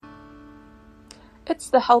It's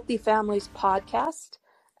the Healthy Families podcast,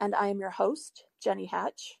 and I am your host, Jenny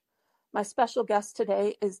Hatch. My special guest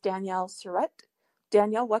today is Danielle Surette.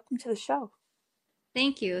 Danielle, welcome to the show.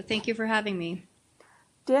 Thank you. Thank you for having me.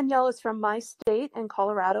 Danielle is from my state in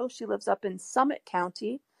Colorado. She lives up in Summit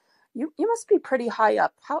County. You must be pretty high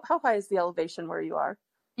up. How high is the elevation where you are?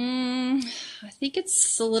 I think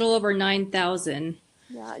it's a little over 9,000.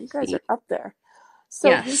 Yeah, you guys are up there. So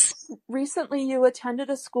Yes. recently you attended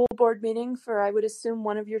a school board meeting for, I would assume,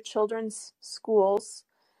 one of your children's schools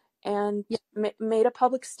and made a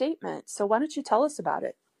public statement. So why don't you tell us about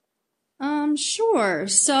it? Sure.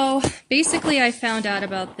 So basically I found out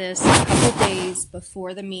about this a couple days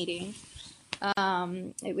before the meeting.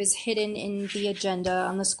 It was hidden in the agenda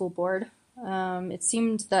on the school board. It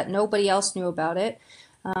seemed that nobody else knew about it.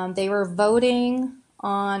 They were voting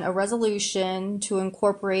on a resolution to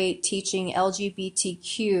incorporate teaching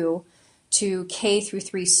LGBTQ to K through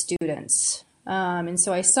 3 students. And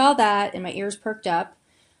so I saw that and my ears perked up.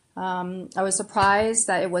 I was surprised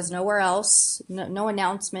that it was nowhere else, no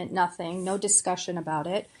announcement, nothing, no discussion about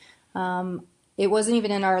it. It wasn't even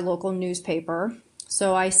in our local newspaper.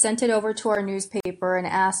 So I sent it over to our newspaper and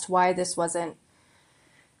asked why this wasn't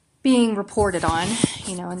being reported on,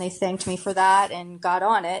 and they thanked me for that and got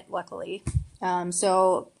on it, luckily.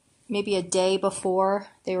 So maybe a day before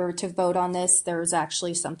they were to vote on this, there was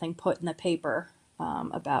actually something put in the paper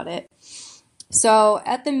about it. So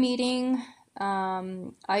at the meeting,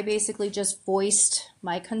 I basically just voiced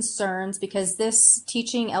my concerns because this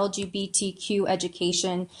teaching LGBTQ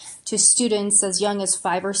education to students as young as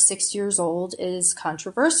 5 or 6 years old is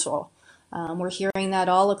controversial. We're hearing that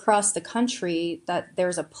all across the country that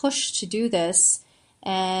there's a push to do this,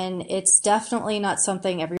 and it's definitely not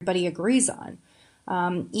something everybody agrees on.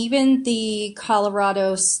 Even the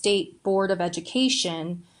Colorado State Board of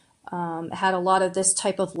Education had a lot of this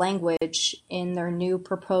type of language in their new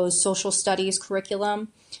proposed social studies curriculum,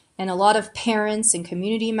 and a lot of parents and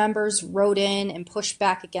community members wrote in and pushed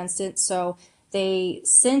back against it. So they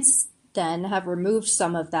since then have removed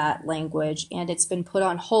some of that language and it's been put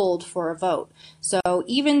on hold for a vote. So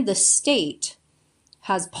even the state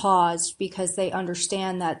has paused because they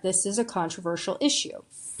understand that this is a controversial issue.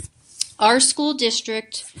 Our school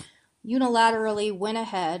district unilaterally went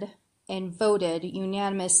ahead and voted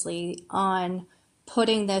unanimously on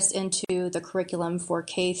putting this into the curriculum for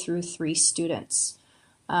K through 3 students.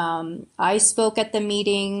 I spoke at the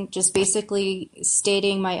meeting just basically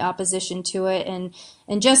stating my opposition to it.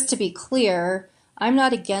 And just to be clear, I'm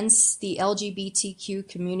not against the LGBTQ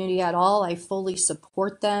community at all. I fully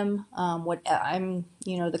support them. I'm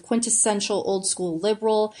the quintessential old school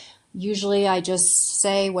liberal. Usually I just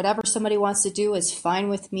say whatever somebody wants to do is fine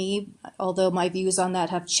with me, although my views on that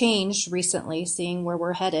have changed recently, seeing where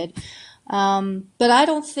we're headed. But I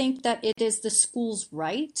don't think that it is the school's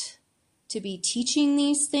right to be teaching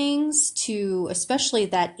these things to especially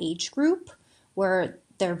that age group where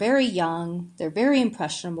they're very young, they're very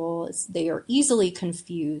impressionable, they are easily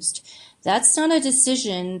confused. That's not a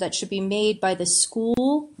decision that should be made by the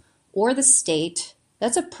school or the state.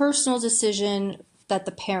 That's a personal decision that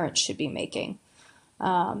the parents should be making.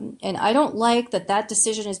 And I don't like that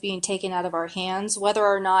decision is being taken out of our hands. Whether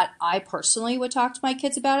or not I personally would talk to my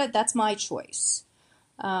kids about it, that's my choice.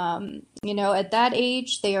 At that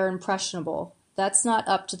age, they are impressionable. That's not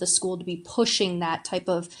up to the school to be pushing that type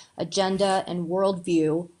of agenda and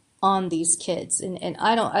worldview on these kids. And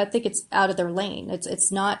I think it's out of their lane.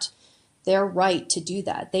 It's not their right to do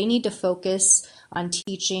that. They need to focus on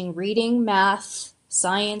teaching reading, math,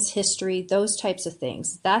 science, history, those types of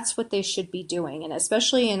things. That's what they should be doing. And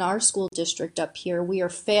especially in our school district up here, we are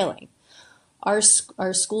failing. Our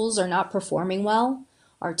schools are not performing well.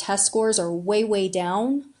 Our test scores are way, way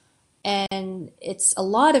down. And a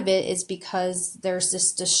lot of it is because there's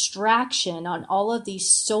this distraction on all of these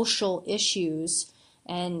social issues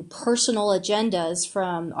and personal agendas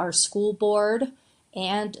from our school board,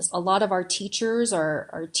 and a lot of our teachers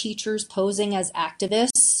are teachers posing as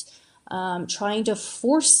activists, trying to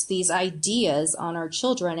force these ideas on our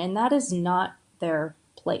children, and that is not their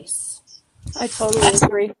place. I totally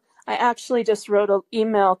agree. I actually just wrote an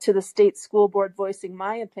email to the state school board voicing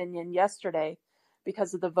my opinion yesterday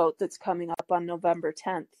because of the vote that's coming up on November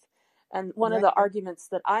 10th. And one of the arguments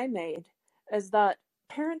that I made is that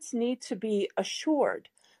parents need to be assured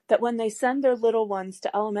that when they send their little ones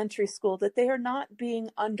to elementary school, that they are not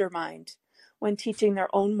being undermined when teaching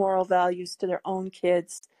their own moral values to their own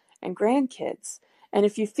kids and grandkids. And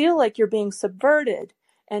if you feel like you're being subverted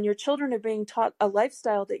and your children are being taught a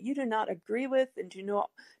lifestyle that you do not agree with and do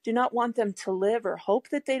not want them to live or hope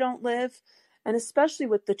that they don't live, and especially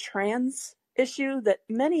with the trans issue that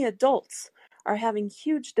many adults are having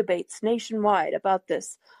huge debates nationwide about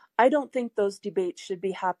this. I don't think those debates should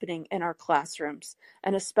be happening in our classrooms,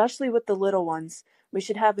 and especially with the little ones. We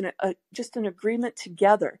should have just an agreement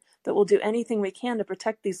together that we'll do anything we can to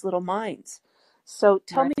protect these little minds. So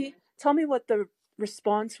Right. tell me what the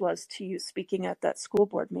response was to you speaking at that school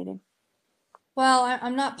board meeting. Well,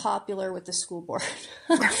 I'm not popular with the school board.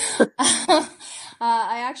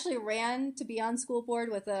 I actually ran to be on school board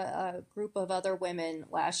with a group of other women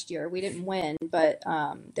last year. We didn't win, but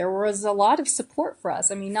there was a lot of support for us.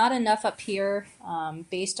 I mean, not enough up here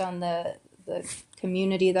based on the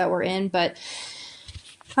community that we're in, but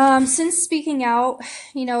since speaking out,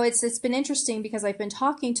 it's been interesting because I've been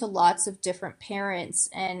talking to lots of different parents,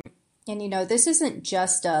 and this isn't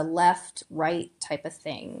just a left right type of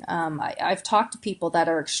thing. I've talked to people that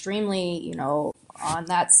are extremely on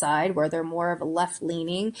that side where they're more of a left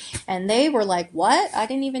leaning, and they were like, "What? I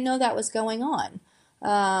didn't even know that was going on."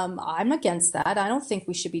 I'm against that. I don't think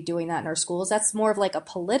we should be doing that in our schools. That's more of like a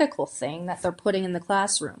political thing that they're putting in the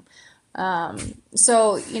classroom.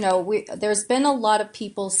 So, there's been a lot of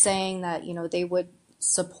people saying that, they would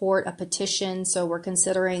support a petition. So we're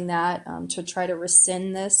considering that to try to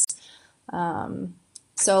rescind this.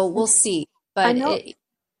 So we'll see. But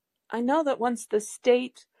I know that once the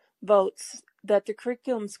state votes that the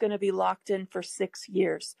curriculum's going to be locked in for 6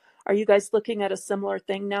 years. Are you guys looking at a similar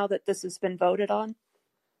thing now that this has been voted on?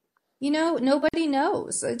 Nobody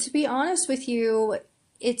knows. To be honest with you,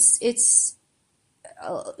 it's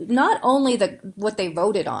not only what they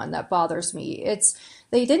voted on that bothers me. It's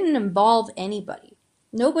they didn't involve anybody.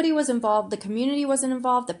 Nobody was involved. The community wasn't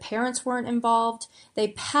involved. The parents weren't involved. They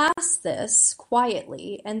passed this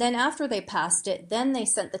quietly, and then after they passed it, then they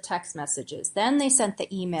sent the text messages. Then they sent the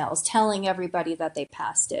emails telling everybody that they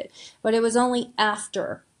passed it. But it was only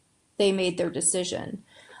after they made their decision.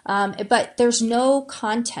 But there's no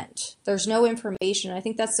content. There's no information. I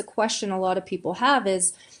think that's the question a lot of people have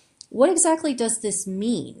is, what exactly does this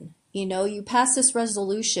mean? You pass this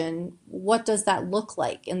resolution. What does that look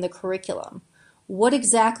like in the curriculum? What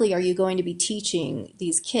exactly are you going to be teaching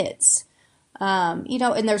these kids? And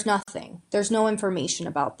there's nothing. There's no information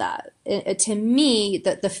about that. To me,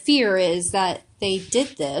 the fear is that they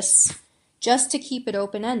did this just to keep it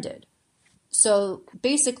open-ended. So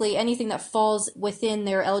basically anything that falls within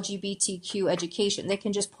their LGBTQ education, they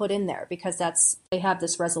can just put in there because they have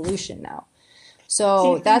this resolution now.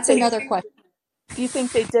 So that's another question. Do you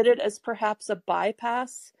think they did it as perhaps a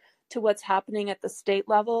bypass to what's happening at the state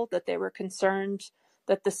level, that they were concerned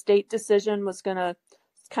that the state decision was going to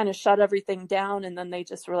kind of shut everything down, and then they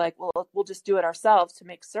just were like, well, we'll just do it ourselves to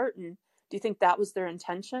make certain? Do you think that was their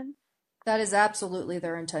intention? That is absolutely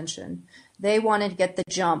their intention. They wanted to get the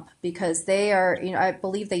jump because they are, I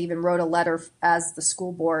believe they even wrote a letter as the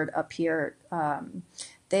school board up here.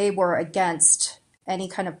 They were against any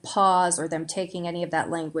kind of pause or them taking any of that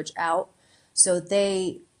language out. So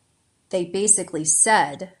they basically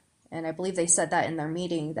said, and I believe they said that in their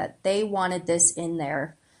meeting, that they wanted this in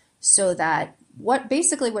there so that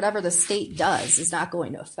whatever the state does is not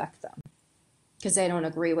going to affect them because they don't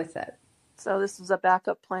agree with it. So this is a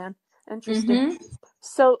backup plan. Interesting. Mm-hmm.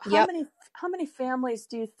 So how many families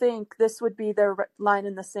do you think this would be their line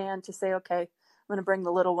in the sand to say, okay, I'm going to bring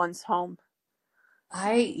the little ones home?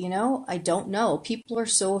 I don't know. People are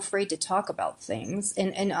so afraid to talk about things,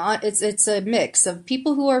 and it's a mix of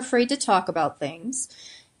people who are afraid to talk about things,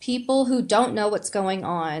 people who don't know what's going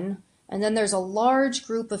on, and then there's a large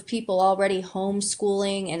group of people already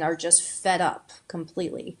homeschooling and are just fed up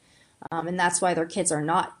completely, and that's why their kids are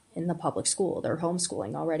not in the public school. They're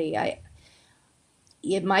homeschooling already.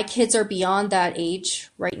 My kids are beyond that age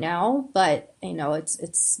right now, but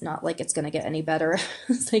it's not like it's going to get any better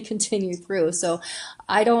as they continue through. So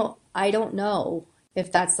I don't know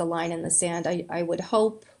if that's the line in the sand. I would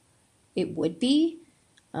hope it would be,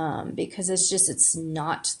 because it's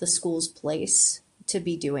not the school's place to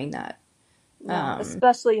be doing that. No,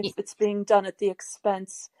 especially if it's being done at the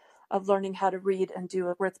expense of learning how to read and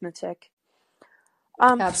do arithmetic.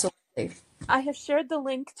 Absolutely. I have shared the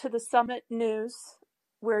link to the Summit News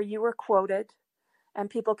where you were quoted, and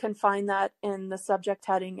people can find that in the subject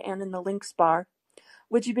heading and in the links bar.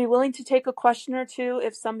 Would you be willing to take a question or two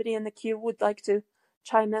if somebody in the queue would like to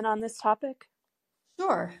chime in on this topic?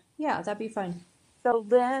 Sure. Yeah, that'd be fine. So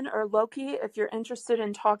Lynn or Loki, if you're interested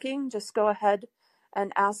in talking, just go ahead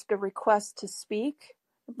and ask a request to speak.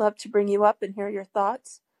 I'd love to bring you up and hear your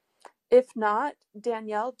thoughts. If not,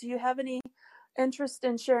 Danielle, do you have any interest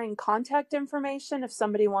in sharing contact information if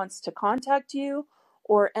somebody wants to contact you,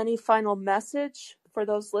 or any final message for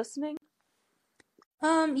those listening?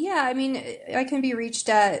 Yeah, I mean, I can be reached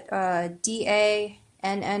at DANNY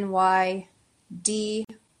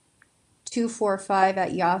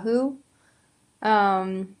d245@yahoo.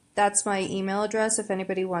 That's my email address if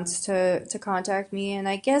anybody wants to contact me. And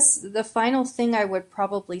I guess the final thing I would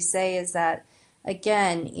probably say is that,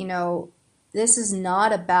 again, this is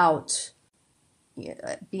not about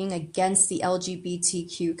being against the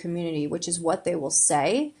LGBTQ community, which is what they will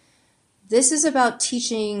say. This is about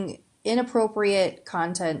teaching inappropriate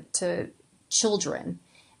content to children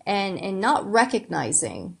and not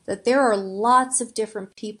recognizing that there are lots of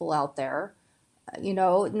different people out there,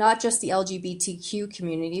 not just the LGBTQ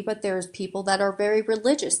community, but there's people that are very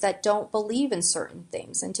religious that don't believe in certain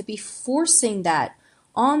things. And to be forcing that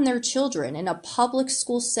on their children in a public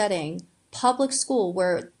school setting, public school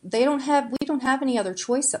where we don't have any other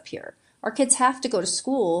choice up here. Our kids have to go to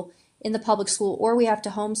school in the public school or we have to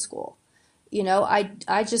homeschool.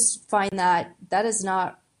 I just find that is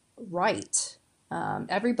not right.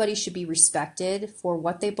 Everybody should be respected for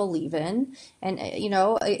what they believe in. And,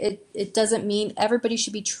 it doesn't mean everybody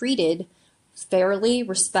should be treated fairly,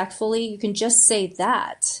 respectfully. You can just say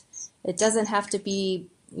that. It doesn't have to be,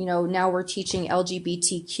 now we're teaching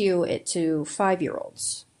LGBTQ to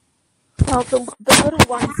 5-year-olds. Well, the little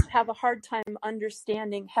ones have a hard time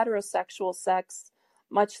understanding heterosexual sex,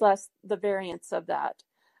 much less the variants of that.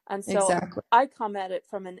 And so Exactly. I come at it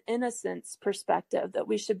from an innocence perspective, that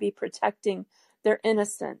we should be protecting their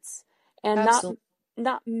innocence and Absolutely.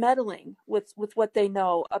 not meddling with what they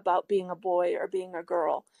know about being a boy or being a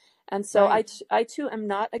girl. And so Right. I too am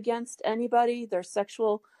not against anybody, their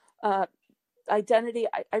sexual identity.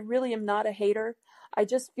 I really am not a hater. I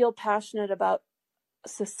just feel passionate about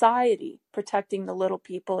society protecting the little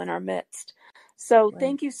people in our midst. So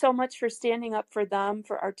thank you so much for standing up for them,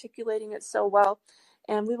 for articulating it so well.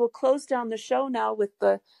 And we will close down the show now with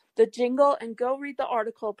the jingle, and go read the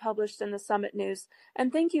article published in the Summit News.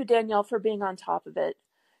 And thank you, Danielle, for being on top of it.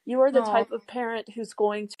 You are the type of parent who's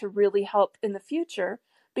going to really help in the future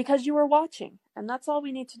because you were watching. And that's all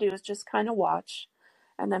we need to do, is just kind of watch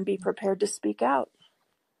and then be prepared to speak out.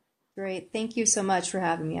 Great. Thank you so much for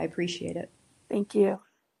having me. I appreciate it. Thank you.